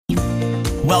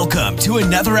Welcome to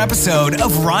another episode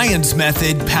of Ryan's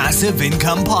Method Passive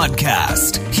Income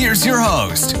Podcast. Here's your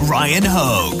host, Ryan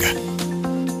Hogue.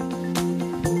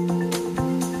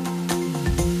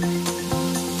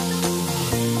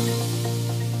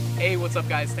 Hey, what's up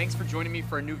guys? Thanks for joining me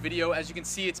for a new video. As you can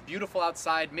see, it's beautiful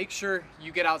outside. Make sure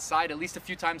you get outside at least a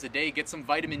few times a day, get some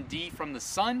vitamin D from the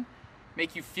sun,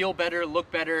 make you feel better, look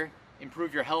better,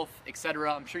 improve your health,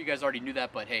 etc. I'm sure you guys already knew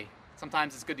that, but hey,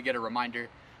 sometimes it's good to get a reminder.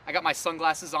 I got my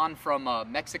sunglasses on from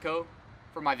Mexico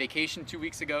for my vacation 2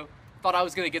 weeks ago. Thought I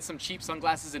was gonna get some cheap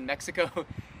sunglasses in Mexico,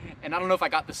 and I don't know if I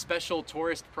got the special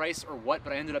tourist price or what,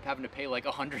 but I ended up having to pay like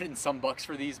 $100 and some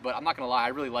for these, but I'm not gonna lie, I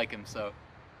really like them, so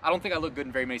I don't think I look good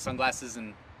in very many sunglasses,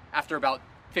 and after about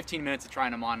 15 minutes of trying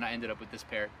them on, I ended up with this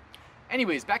pair.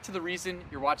 Anyways, back to the reason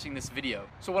you're watching this video.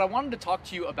 So what I wanted to talk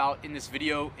to you about in this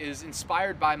video is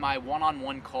inspired by my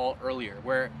one-on-one call earlier,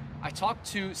 where I talked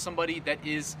to somebody that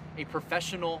is a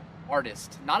professional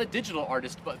artist, not a digital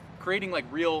artist, but creating like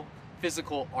real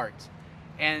physical art.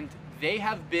 And they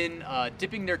have been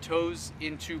dipping their toes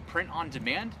into print on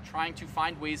demand, trying to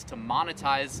find ways to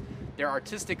monetize their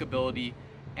artistic ability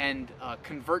and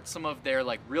convert some of their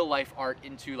like real life art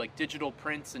into like digital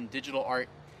prints and digital art,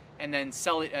 and then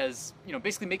sell it as, you know,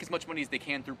 basically make as much money as they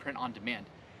can through print on demand.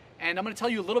 And I'm gonna tell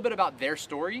you a little bit about their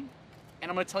story,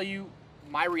 and I'm gonna tell you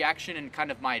my reaction and kind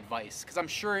of my advice, because I'm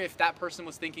sure if that person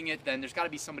was thinking it, then there's gotta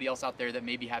be somebody else out there that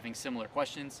may be having similar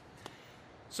questions.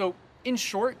 So in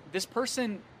short, this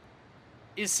person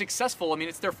is successful. I mean,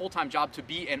 it's their full-time job to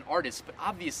be an artist, but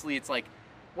obviously it's like,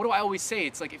 what do I always say?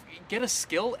 It's like, if you get a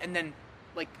skill and then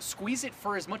like squeeze it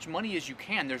for as much money as you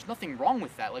can. There's nothing wrong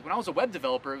with that. Like when I was a web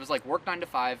developer, it was like work 9 to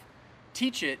 5,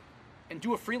 teach it, and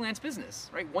do a freelance business,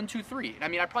 right? 1, 2, 3. I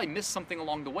mean, I probably missed something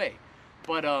along the way,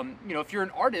 but you know, if you're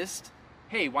an artist,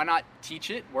 hey, why not teach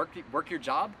it, work your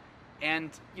job,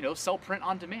 and you know, sell print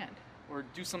on demand or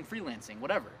do some freelancing,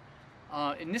 whatever.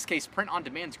 In this case, print on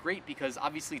demand is great because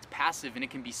obviously it's passive and it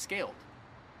can be scaled.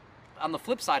 On the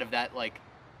flip side of that, like,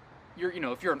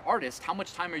 if you're an artist, how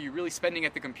much time are you really spending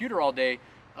at the computer all day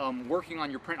working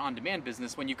on your print-on-demand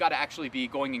business when you've got to actually be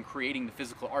going and creating the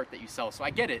physical art that you sell? So I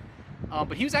get it,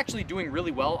 but he was actually doing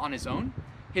really well on his own.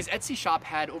 His Etsy shop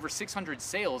had over 600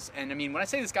 sales, and I mean, when I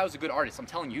say this guy was a good artist, I'm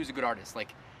telling you, he was a good artist.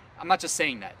 Like, I'm not just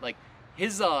saying that. Like,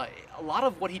 his a lot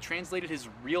of what he translated his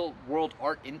real-world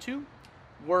art into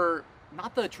were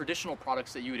not the traditional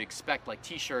products that you would expect, like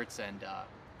T-shirts and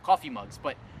coffee mugs,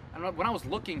 but when I was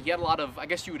looking, he had a lot of, I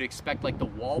guess you would expect, like the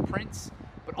wall prints,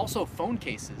 but also phone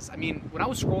cases. I mean, when I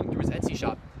was scrolling through his Etsy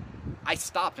shop, I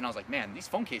stopped and I was like, man, these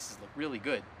phone cases look really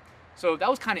good. So that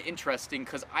was kind of interesting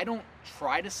because I don't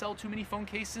try to sell too many phone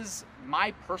cases.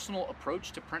 My personal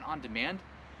approach to print on demand,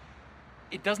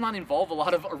 it does not involve a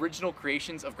lot of original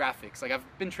creations of graphics. Like, I've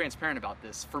been transparent about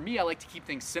this. For me, I like to keep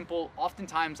things simple.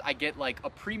 Oftentimes I get like a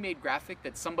pre-made graphic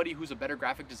that somebody who's a better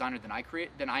graphic designer than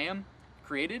I am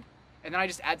created. And then I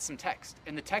just add some text,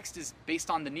 and the text is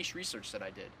based on the niche research that I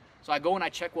did. So I go and I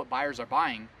check what buyers are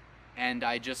buying, and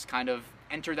I just kind of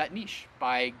enter that niche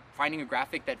by finding a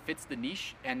graphic that fits the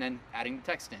niche and then adding the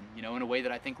text in, you know, in a way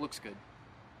that I think looks good.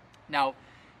 Now,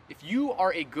 if you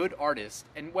are a good artist,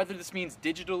 and whether this means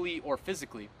digitally or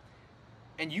physically,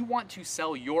 and you want to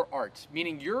sell your art,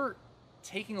 meaning you're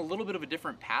taking a little bit of a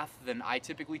different path than I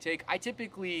typically take. I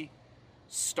typically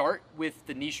start with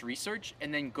the niche research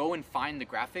and then go and find the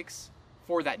graphics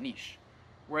for that niche.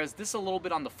 Whereas this is a little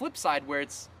bit on the flip side, where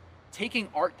it's taking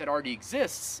art that already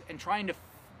exists and trying to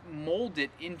mold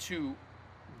it into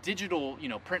digital, you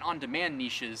know, print on demand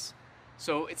niches.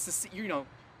 So it's this, you know,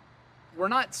 we're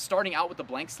not starting out with a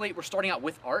blank slate, we're starting out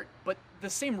with art, but the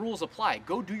same rules apply.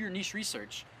 Go do your niche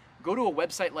research. Go to a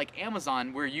website like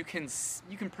Amazon where you can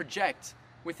project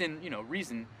within, you know,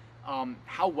 reason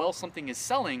how well something is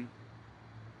selling.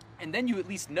 And then you at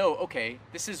least know, okay,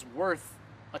 this is worth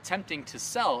attempting to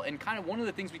sell. And kind of one of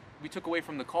the things we took away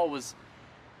from the call was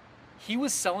he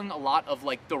was selling a lot of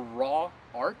like the raw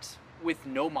art with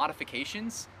no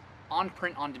modifications on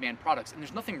print-on-demand products. And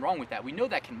there's nothing wrong with that. We know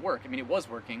that can work. I mean, it was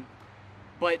working.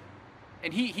 But,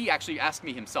 and he actually asked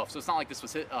me himself, so it's not like this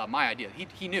was my idea.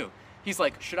 He knew. He's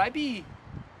like, should I be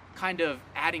kind of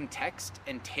adding text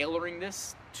and tailoring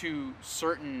this to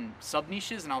certain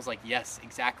sub-niches? And I was like, yes,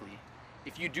 exactly.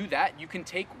 If you do that, you can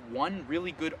take one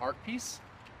really good art piece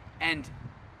and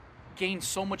gain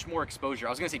so much more exposure. I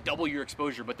was gonna say double your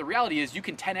exposure, but the reality is you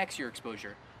can 10x your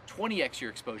exposure, 20x your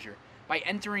exposure by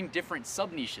entering different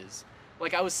sub-niches.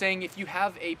 Like I was saying, if you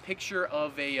have a picture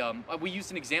of we used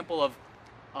an example of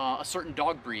a certain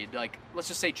dog breed, like let's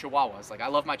just say Chihuahuas. Like I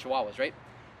love my Chihuahuas, right?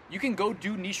 You can go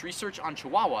do niche research on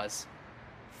Chihuahuas,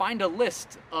 find a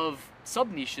list of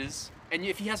sub-niches And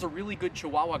if he has a really good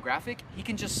Chihuahua graphic, he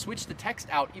can just switch the text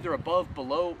out either above,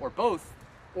 below, or both,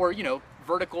 or, you know,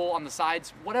 vertical on the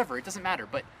sides, whatever, it doesn't matter.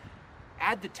 But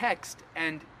add the text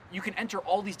and you can enter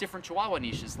all these different Chihuahua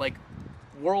niches, like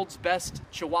world's best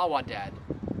Chihuahua dad,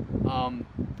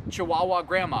 Chihuahua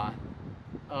grandma.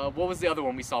 What was the other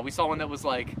one we saw? We saw one that was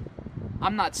like,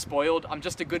 I'm not spoiled, I'm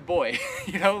just a good boy,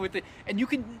 you know, and you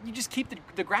just keep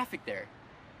the graphic there.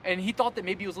 And he thought that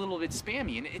maybe it was a little bit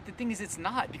spammy, and the thing is, it's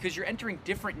not, because you're entering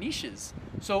different niches.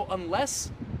 So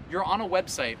unless you're on a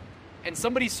website and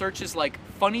somebody searches like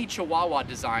funny Chihuahua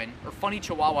design or funny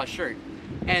Chihuahua shirt,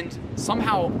 and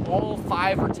somehow all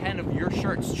 5 or 10 of your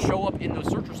shirts show up in those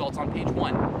search results on page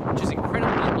 1, which is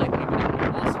incredibly unlikely, but it would be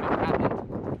awesome if it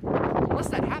happened. Unless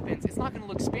that happens, it's not going to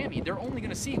look spammy. They're only going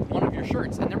to see one of your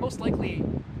shirts, and they're most likely,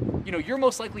 you know, you're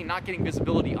most likely not getting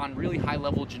visibility on really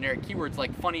high-level generic keywords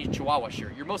like funny Chihuahua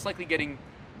shirt. You're most likely getting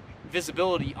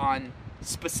visibility on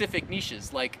specific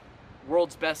niches like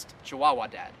world's best Chihuahua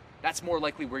dad. That's more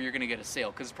likely where you're going to get a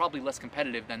sale, because it's probably less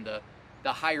competitive than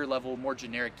the higher level, more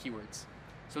generic keywords.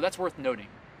 So that's worth noting.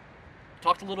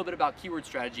 Talked a little bit about keyword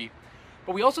strategy,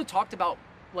 but we also talked about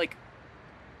like,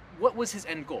 what was his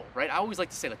end goal, right? I always like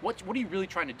to say, like, what are you really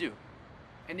trying to do?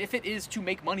 And if it is to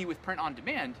make money with print on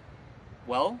demand,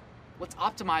 well, let's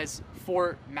optimize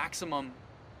for maximum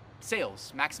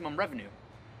sales, maximum revenue.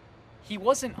 He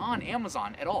wasn't on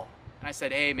Amazon at all. And I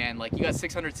said, hey man, like, you got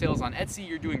 600 sales on Etsy,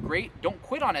 you're doing great, don't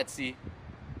quit on Etsy,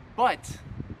 but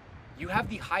you have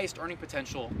the highest earning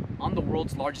potential on the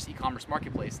world's largest e-commerce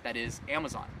marketplace, that is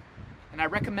Amazon. And I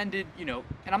recommended, you know,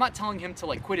 and I'm not telling him to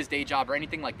like quit his day job or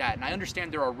anything like that, and I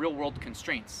understand there are real world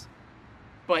constraints,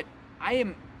 but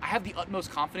I have the utmost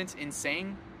confidence in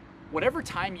saying, whatever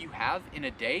time you have in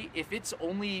a day, if it's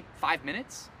only 5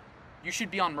 minutes, you should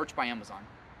be on Merch by Amazon.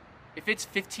 If it's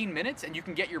 15 minutes and you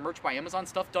can get your Merch by Amazon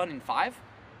stuff done in 5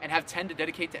 and have 10 to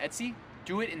dedicate to Etsy,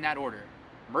 do it in that order.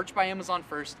 Merch by Amazon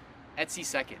first, Etsy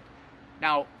second.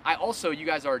 Now, I also, you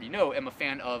guys already know, am a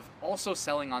fan of also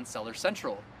selling on Seller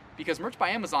Central, because Merch by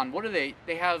Amazon, what are they?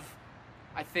 They have,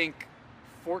 I think,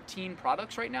 14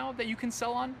 products right now that you can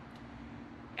sell on.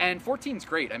 And 14's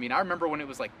great. I mean, I remember when it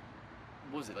was like,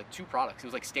 what was it, like 2 products? It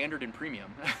was like standard and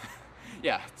premium.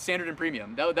 Yeah, standard and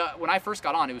premium. When I first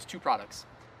got on, it was 2 products.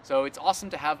 So it's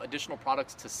awesome to have additional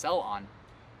products to sell on.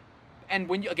 And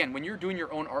when you're doing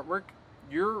your own artwork,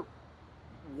 your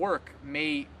work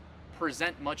may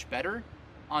present much better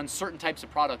on certain types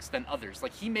of products than others.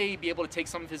 Like, he may be able to take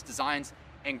some of his designs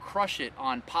and crush it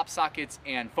on pop sockets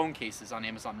and phone cases on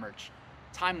Amazon Merch.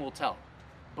 Time will tell.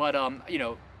 But, you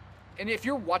know, and if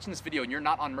you're watching this video and you're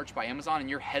not on Merch by Amazon and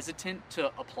you're hesitant to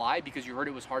apply because you heard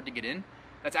it was hard to get in,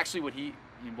 that's actually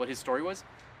what his story was.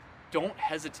 Don't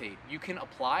hesitate. You can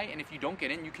apply, and if you don't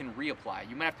get in, you can reapply.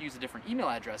 You might have to use a different email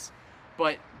address,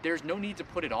 but there's no need to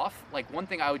put it off. Like, one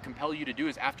thing I would compel you to do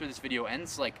is, after this video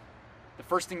ends, like, the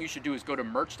first thing you should do is go to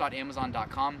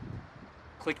merch.amazon.com,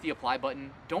 click the apply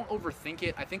button. Don't overthink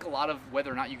it. I think a lot of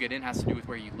whether or not you get in has to do with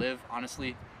where you live,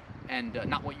 honestly, and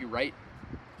not what you write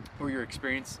or your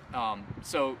experience.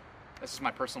 So that's just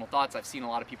my personal thoughts. I've seen a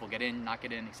lot of people get in, not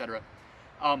get in, etc.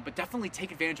 But definitely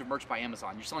take advantage of Merch by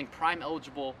Amazon. You're selling Prime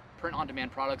eligible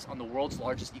print-on-demand products on the world's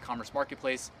largest e-commerce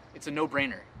marketplace. It's a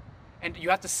no-brainer. And you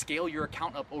have to scale your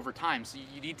account up over time, so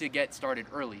you need to get started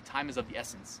early. Time is of the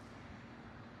essence.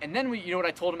 And then, you know what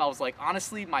I told him? I was like,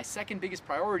 honestly, my second biggest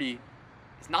priority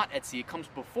is not Etsy. It comes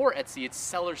before Etsy. It's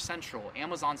Seller Central,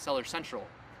 Amazon Seller Central.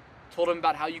 Told him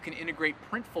about how you can integrate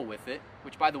Printful with it,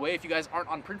 which, by the way, if you guys aren't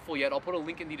on Printful yet, I'll put a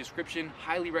link in the description.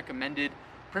 Highly recommended.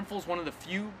 Printful is one of the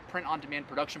few print-on-demand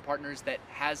production partners that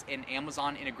has an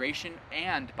Amazon integration.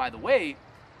 And, by the way,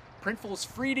 Printful is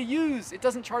free to use. It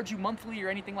doesn't charge you monthly or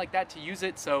anything like that to use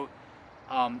it. So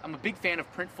I'm a big fan of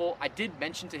Printful. I did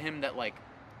mention to him that, like,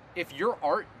 if your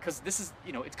art, because this is,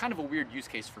 you know, it's kind of a weird use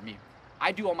case for me.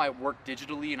 I do all my work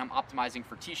digitally, and I'm optimizing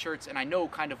for t-shirts, and I know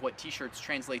kind of what t-shirts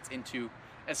translates into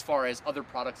as far as other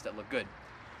products that look good.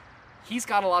 He's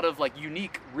got a lot of like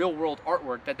unique real-world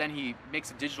artwork that then he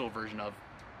makes a digital version of.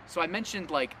 So I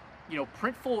mentioned, like, you know,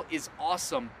 Printful is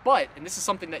awesome, but, and this is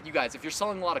something that you guys, if you're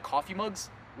selling a lot of coffee mugs,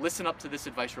 listen up to this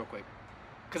advice real quick.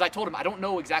 Because I told him, I don't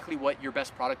know exactly what your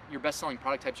best-selling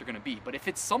product types are going to be, but if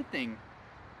it's something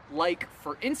like,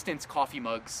 for instance, coffee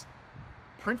mugs,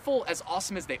 Printful, as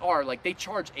awesome as they are, like, they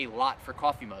charge a lot for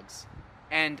coffee mugs.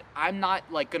 And I'm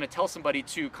not, like, going to tell somebody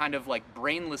to kind of, like,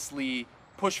 brainlessly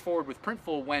push forward with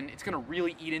Printful when it's going to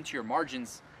really eat into your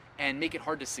margins and make it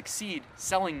hard to succeed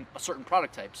selling a certain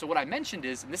product type. So what I mentioned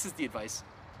is, and this is the advice,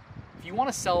 if you want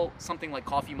to sell something like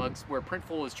coffee mugs where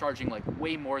Printful is charging, like,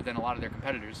 way more than a lot of their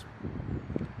competitors,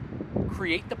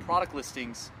 create the product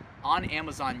listings on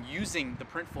Amazon using the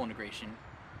Printful integration,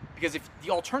 because if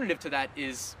the alternative to that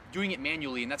is doing it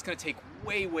manually, and that's going to take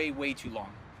way, way, way too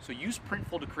long. So use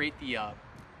Printful to create the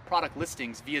product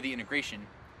listings via the integration.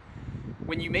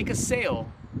 When you make a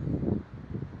sale,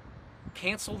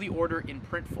 cancel the order in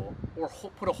Printful, or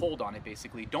put a hold on it,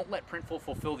 basically. Don't let Printful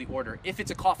fulfill the order if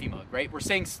it's a coffee mug, right? We're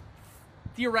saying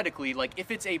theoretically, like if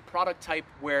it's a product type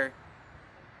where,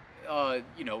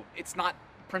 it's not,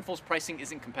 Printful's pricing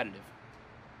isn't competitive.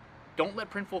 Don't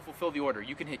let Printful fulfill the order.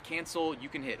 You can hit cancel, you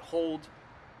can hit hold,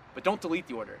 but don't delete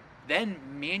the order. Then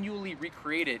manually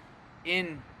recreate it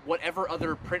in whatever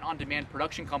other print-on-demand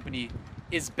production company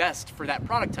is best for that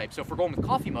product type. So if we're going with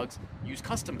coffee mugs, use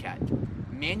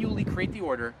CustomCat. Manually create the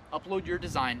order, upload your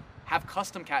design, have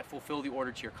CustomCat fulfill the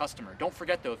order to your customer. Don't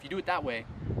forget though, if you do it that way,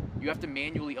 you have to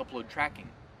manually upload tracking.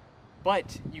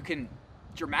 But you can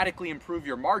dramatically improve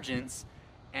your margins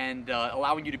and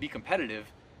allowing you to be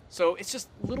competitive. So it's just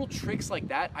little tricks like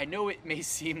that. I know it may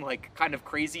seem like kind of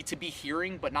crazy to be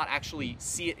hearing but not actually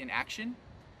see it in action,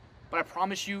 but I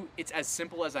promise you it's as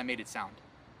simple as I made it sound.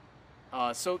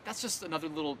 So that's just another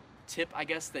little tip, I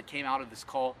guess, that came out of this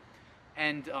call.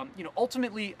 And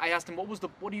ultimately I asked him,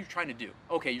 what are you trying to do?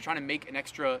 Okay, you're trying to make an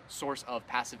extra source of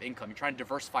passive income. You're trying to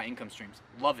diversify income streams.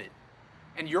 Love it.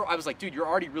 And I was like, dude, you're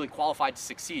already really qualified to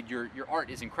succeed. Your art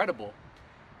is incredible.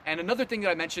 And another thing that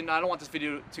I mentioned, I don't want this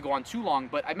video to go on too long,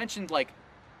 but I mentioned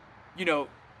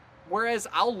whereas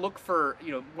I'll look for,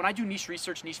 when I do niche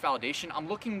research, niche validation, I'm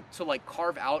looking to like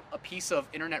carve out a piece of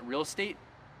internet real estate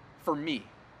for me.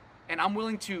 And I'm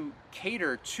willing to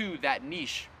cater to that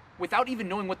niche without even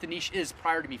knowing what the niche is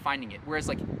prior to me finding it. Whereas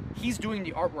like he's doing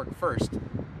the artwork first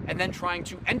and then trying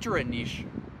to enter a niche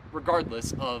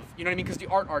regardless of, you know what I mean? Because the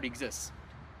art already exists.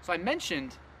 So I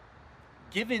mentioned,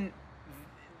 given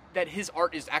that his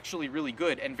art is actually really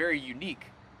good and very unique,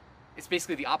 it's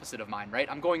basically the opposite of mine, right?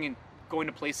 I'm going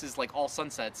to places like All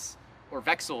Sunsets or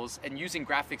Vexels and using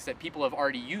graphics that people have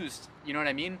already used, you know what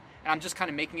I mean? And I'm just kind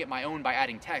of making it my own by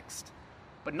adding text.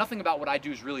 But nothing about what I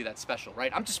do is really that special,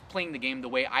 right? I'm just playing the game the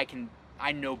way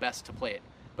I know best to play it.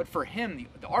 But for him,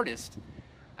 the artist,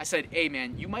 I said, hey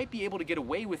man, you might be able to get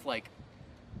away with like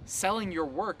selling your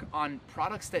work on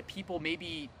products that people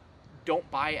maybe don't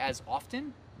buy as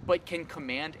often, but can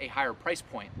command a higher price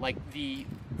point, like the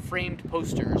framed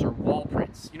posters or wall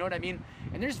prints, you know what I mean?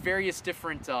 And there's various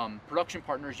different production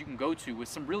partners you can go to with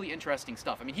some really interesting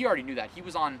stuff. I mean, he already knew that. He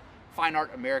was on Fine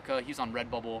Art America, he was on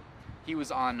Redbubble, he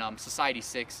was on Society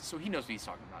 6, so he knows what he's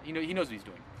talking about. He knows what he's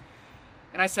doing.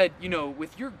 And I said,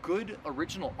 with your good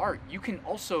original art, you can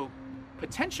also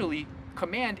potentially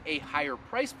command a higher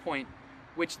price point,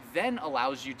 which then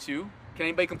allows you to, can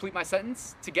anybody complete my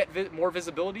sentence? To get more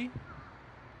visibility?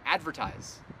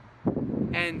 Advertise.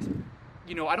 And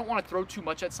I don't want to throw too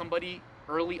much at somebody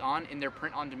early on in their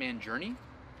print on demand journey,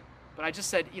 but I just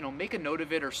said, make a note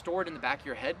of it or store it in the back of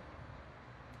your head,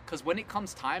 because when it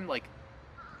comes time, like,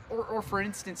 or for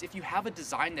instance, if you have a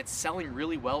design that's selling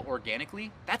really well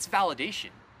organically, that's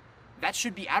validation. That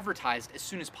should be advertised as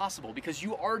soon as possible because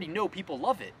you already know people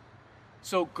love it.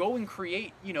 So go and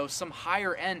create, some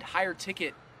higher end, higher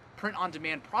ticket print on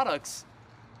demand products,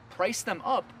 price them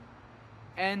up,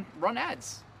 and run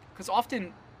ads. Because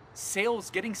often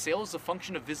getting sales is a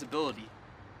function of visibility.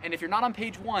 And if you're not on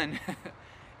page 1,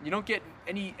 you don't get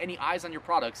any eyes on your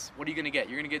products, what are you gonna get?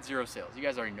 You're gonna get 0 sales. You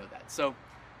guys already know that. So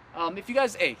if you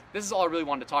guys, this is all I really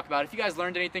wanted to talk about. If you guys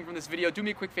learned anything from this video, do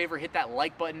me a quick favor, hit that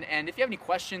like button. And if you have any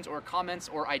questions or comments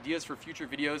or ideas for future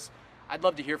videos, I'd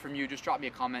love to hear from you. Just drop me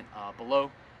a comment below.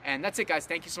 And that's it, guys.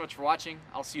 Thank you so much for watching.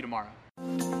 I'll see you tomorrow.